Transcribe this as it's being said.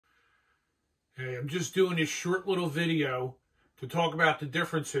Hey, I'm just doing this short little video to talk about the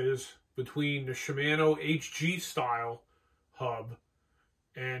differences between the Shimano HG style hub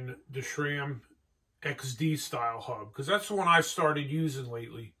and the SRAM XD style hub, because that's the one I've started using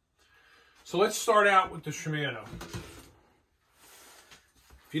lately. So let's start out with the Shimano.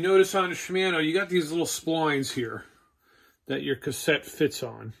 If you notice on the Shimano, you got these little splines here that your cassette fits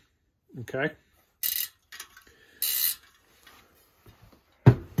on, okay?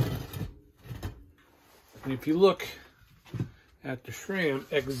 And if you look at the SRAM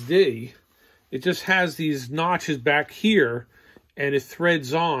XD, it just has these notches back here and it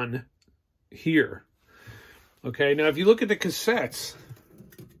threads on here. Okay, now if you look at the cassettes,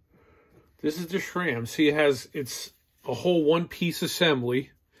 this is the SRAM. See, it's a whole one-piece assembly.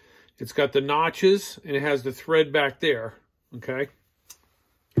 It's got the notches and it has the thread back there, okay?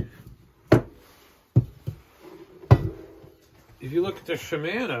 If you look at the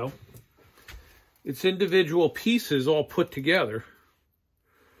Shimano, it's individual pieces all put together.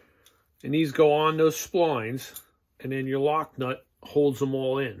 And these go on those splines, and then your lock nut holds them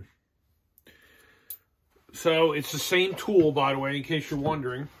all in. So it's the same tool, by the way, in case you're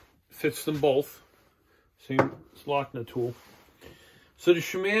wondering. Fits them both. Same lock nut tool. So the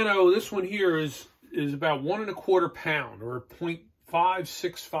Shimano, this one here is about 1 1/4 pound, or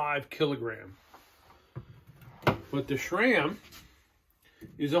 0.565 kilogram. But the SRAM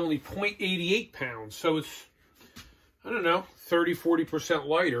is only 0.88 pounds, so it's, I don't know, 30–40%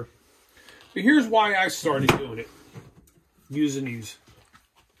 lighter. But here's why I started doing it, using these.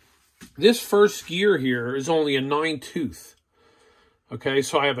 This first gear here is only a 9-tooth. Okay,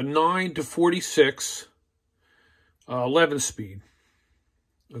 so I have a 9 to 46 11 speed.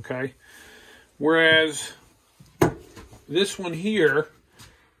 Okay, whereas this one here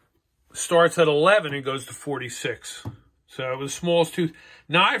starts at 11 and goes to 46. So it was the smallest tooth.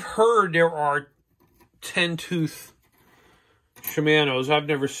 Now I've heard there are 10-tooth Shimanos. I've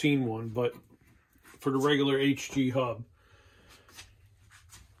never seen one, but for the regular HG hub.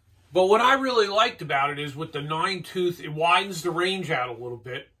 But what I really liked about it is with the 9-tooth, it widens the range out a little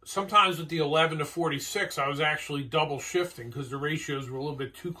bit. Sometimes with the 11 to 46, I was actually double shifting because the ratios were a little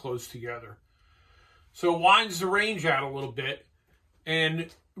bit too close together. So it widens the range out a little bit.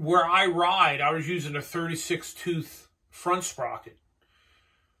 And where I ride, I was using a 36-tooth front sprocket.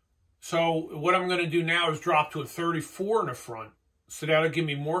 So what I'm going to do now is drop to a 34 in the front. So that'll give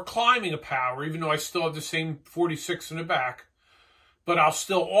me more climbing of power, even though I still have the same 46 in the back. But I'll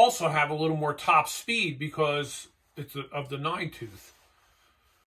still also have a little more top speed because it's of the 9-tooth.